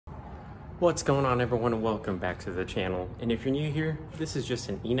What's going on, everyone, and welcome back to the channel. And if you're new here, this is just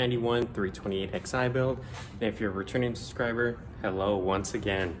an E91 328xi build, and if you're a returning subscriber, hello once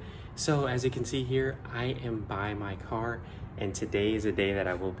again. So as you can see here, I am by my car, and today is a day that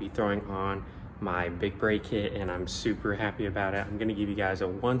I will be throwing on my big brake kit, and I'm super happy about it. I'm going to give you guys a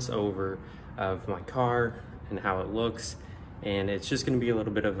once over of my car and how it looks, and it's just going to be a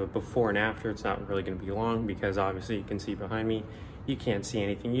little bit of a before and after. It's not really going to be long because obviously you can see behind me, you can't see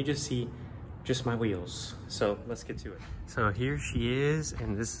anything, you just see just my wheels. So let's get to it. So here she is,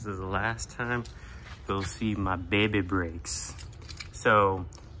 and this is the last time you'll see my baby brakes. So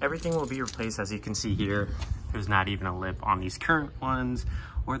everything will be replaced. As you can see here, there's not even a lip on these current ones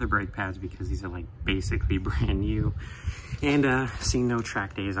or the brake pads because these are like basically brand new, and see no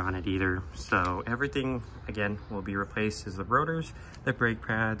track days on it either. So everything again will be replaced is the rotors, the brake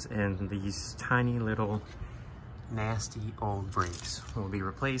pads, and these tiny little nasty old brakes will be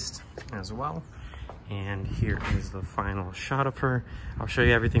replaced as well. And here is the final shot of her. I'll show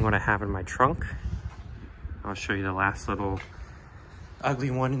you everything what I have in my trunk. I'll show you the last little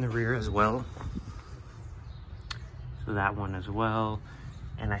ugly one in the rear as well. So that one as well.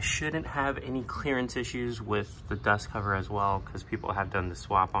 And I shouldn't have any clearance issues with the dust cover as well, because people have done the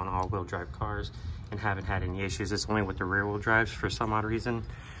swap on all-wheel drive cars and haven't had any issues. It's only with the rear-wheel drives for some odd reason.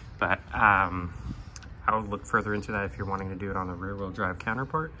 But I would look further into that if you're wanting to do it on the rear-wheel drive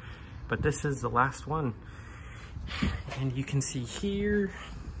counterpart. But this is the last one. And you can see here,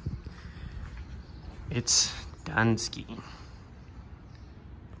 it's done skiing.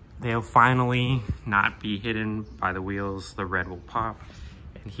 They'll finally not be hidden by the wheels. The red will pop.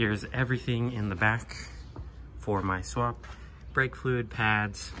 And here's everything in the back for my swap. Brake fluid,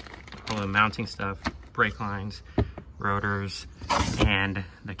 pads, all the mounting stuff, brake lines, rotors, and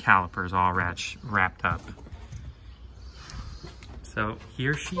the calipers all wrapped up. So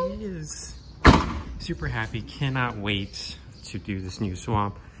here she is. Super happy, cannot wait to do this new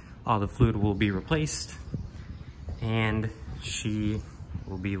swap. All the fluid will be replaced, and she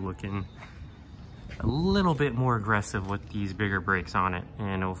will be looking a little bit more aggressive with these bigger brakes on it,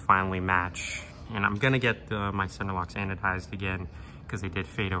 and it will finally match. And I'm gonna get my center locks anodized again because they did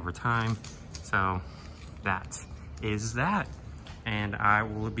fade over time. So that is that, and I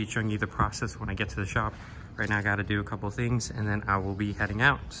will be showing you the process when I get to the shop. Right now I got to do a couple things, and then I will be heading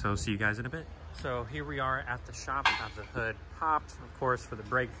out. So see you guys in a bit. So here we are at the shop. I have the hood popped, of course, for the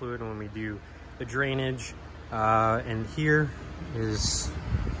brake fluid when we do the drainage. And here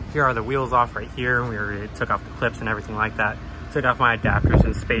are the wheels off right here. We already took off the clips and everything like that. Took off my adapters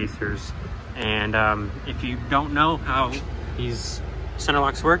and spacers. And if you don't know how these center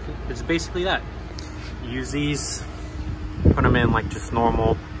locks work, it's basically that. You use these, put them in like just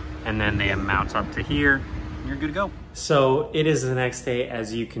normal, and then they mount up to here, and you're good to go. So it is the next day.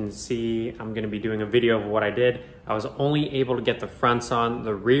 As you can see, I'm gonna be doing a video of what I did. I was only able to get the fronts on.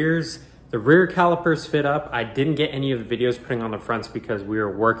 The rear calipers fit up. I didn't get any of the videos putting on the fronts because we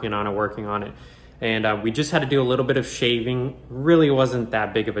were working on it. And we just had to do a little bit of shaving. Really wasn't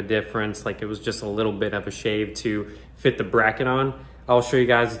that big of a difference. Like, it was just a little bit of a shave to fit the bracket on. I'll show you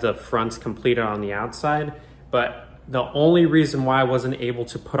guys the fronts completed on the outside, but the only reason why I wasn't able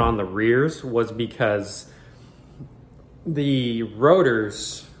to put on the rears was because the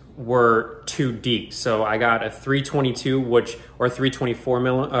rotors were too deep. So I got a 322, or 324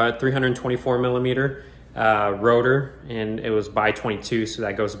 millimeter rotor, and it was by 22, so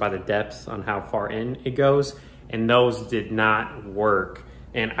that goes by the depth on how far in it goes, and those did not work.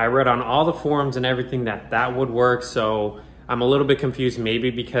 And I read on all the forums and everything that would work, so I'm a little bit confused, maybe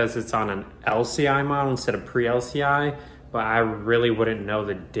because it's on an LCI model instead of pre-LCI, but I really wouldn't know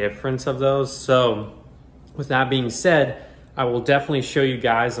the difference of those. So with that being said, I will definitely show you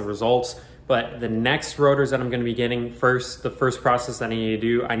guys the results, but the next rotors that I'm gonna be getting the first process that I need to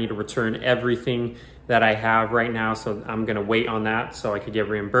do, I need to return everything that I have right now. So I'm gonna wait on that so I could get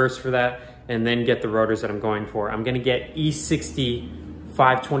reimbursed for that, and then get the rotors that I'm going for. I'm gonna get E60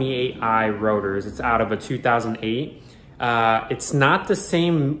 528i rotors. It's out of a 2008. It's not the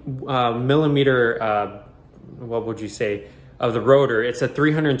same millimeter, what would you say, of the rotor. It's a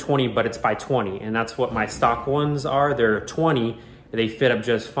 320, but it's by 20, and that's what my stock ones are. They're 20, they fit up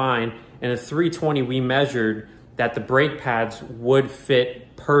just fine. And the 320, we measured that the brake pads would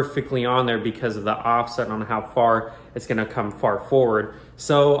fit perfectly on there because of the offset on how far it's gonna come far forward.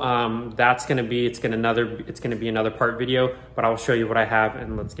 So that's gonna be, it's gonna be another part video, but I'll show you what I have,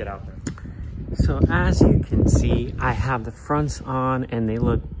 and let's get out there. So as you can see, I have the fronts on, and they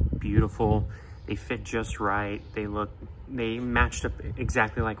look beautiful. They fit just right. They matched up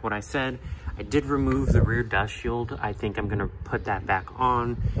exactly like what I said. I did remove the rear dust shield. I think I'm gonna put that back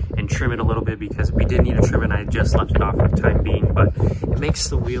on and trim it a little bit because we did need to trim it. I just left it off for the time being, but it makes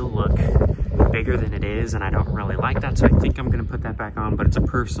the wheel look bigger than it is, and I don't really like that, so I think I'm gonna put that back on, but it's a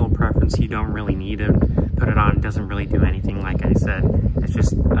personal preference. You don't really need to put it on. It doesn't really do anything, like I said. It's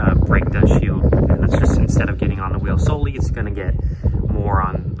just a brake dust shield, and it's just, instead of getting on the wheel solely, it's gonna get more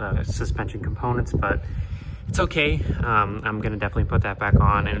on the suspension components, but it's okay. I'm gonna definitely put that back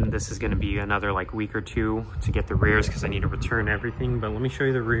on, and this is gonna be another like week or two to get the rears because I need to return everything. But let me show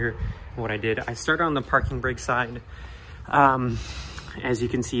you the rear, what I did. I started on the parking brake side. As you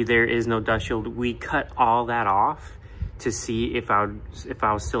can see, there is no dust shield. We cut all that off to see if I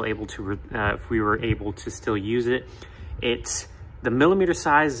was still able to, if we were able to still use it. It's the millimeter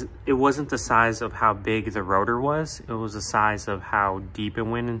size. It wasn't the size of how big the rotor was. It was the size of how deep it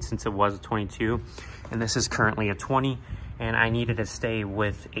went, and since it was a 22, and this is currently a 20, and I needed to stay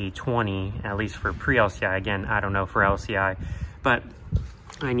with a 20, at least for pre-LCI. Again, I don't know for LCI, but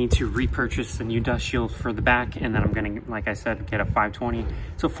I need to repurchase the new dust shield for the back, and then I'm gonna, like I said, get a 520.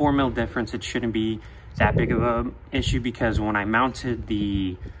 It's a 4 mil difference. It shouldn't be that big of a issue because when I mounted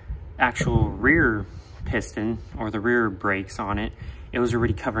the actual rear piston or the rear brakes on it, it was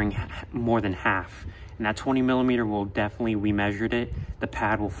already covering more than half. And that 20 millimeter will definitely, we measured it, the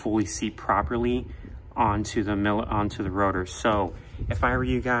pad will fully seat properly onto the rotor. So if I were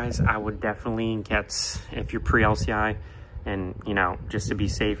you guys, I would definitely get, if you're pre-LCI, and you know, just to be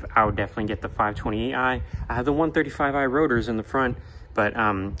safe, I would definitely get the 528i. I have the 135i rotors in the front, but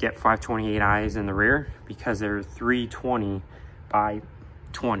get 528i's in the rear because they're 320 by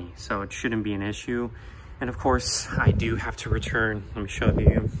 20, so it shouldn't be an issue. And of course, I do have to return, let me show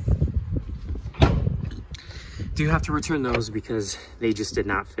you. Do have to return those because they just did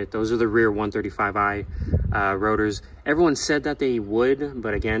not fit. Those are the rear 135i rotors. Everyone said that they would,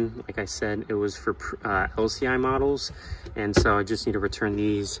 but again, like I said, it was for LCI models, and so I just need to return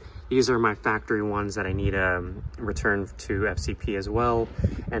these. These are my factory ones that I need to return to FCP as well.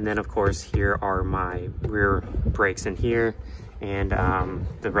 And then of course, here are my rear brakes in here, and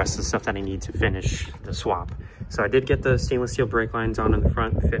the rest of the stuff that I need to finish the swap. So I did get the stainless steel brake lines on in the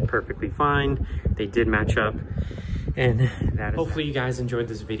front, fit perfectly fine. They did match up. And that is hopefully you guys enjoyed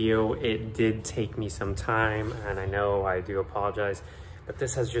this video. It did take me some time, and I know I do apologize, but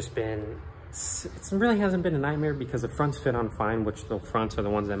this has just been, it really hasn't been a nightmare because the fronts fit on fine, which the fronts are the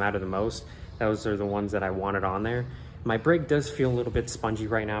ones that matter the most. Those are the ones that I wanted on there. My brake does feel a little bit spongy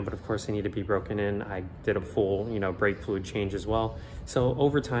right now, but of course they need to be broken in. I did a full, you know, brake fluid change as well. So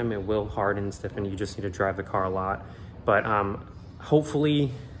over time it will harden and stiffen. You just need to drive the car a lot. But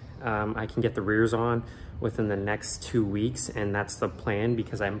hopefully I can get the rears on within the next 2 weeks, and that's the plan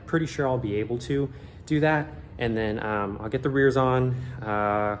because I'm pretty sure I'll be able to do that. And then I'll get the rears on.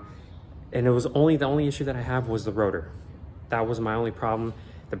 And it was only, the only issue that I have was the rotor. That was my only problem.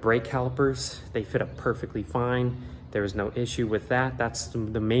 The brake calipers, they fit up perfectly fine. There was no issue with that. That's the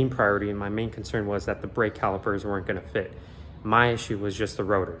main priority, and my main concern was that the brake calipers weren't gonna fit. My issue was just the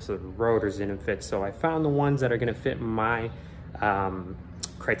rotors. So the rotors didn't fit. So I found the ones that are gonna fit my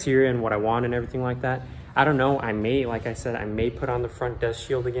criteria and what I want and everything like that. I don't know, I may, like I said, I may put on the front dust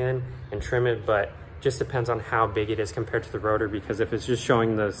shield again and trim it, but just depends on how big it is compared to the rotor, because if it's just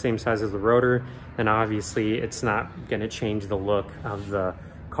showing the same size as the rotor, then obviously it's not gonna change the look of the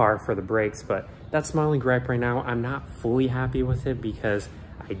car for the brakes. But that's my only gripe right now. I'm not fully happy with it because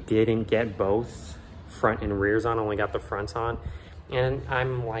I didn't get both front and rears on, only got the fronts on. And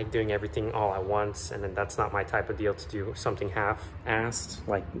I'm like doing everything all at once, and then that's not my type of deal to do something half-assed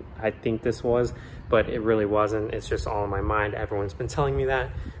like I think this was, but it really wasn't. It's just all in my mind. Everyone's been telling me that,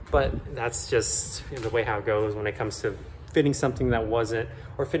 but that's just the way how it goes when it comes to fitting something that wasn't,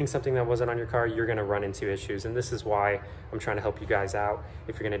 or fitting something that wasn't on your car. You're gonna run into issues, and this is why I'm trying to help you guys out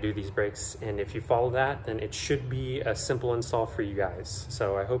if you're gonna do these brakes. And if you follow that, then it should be a simple install for you guys.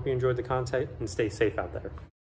 So I hope you enjoyed the content and stay safe out there.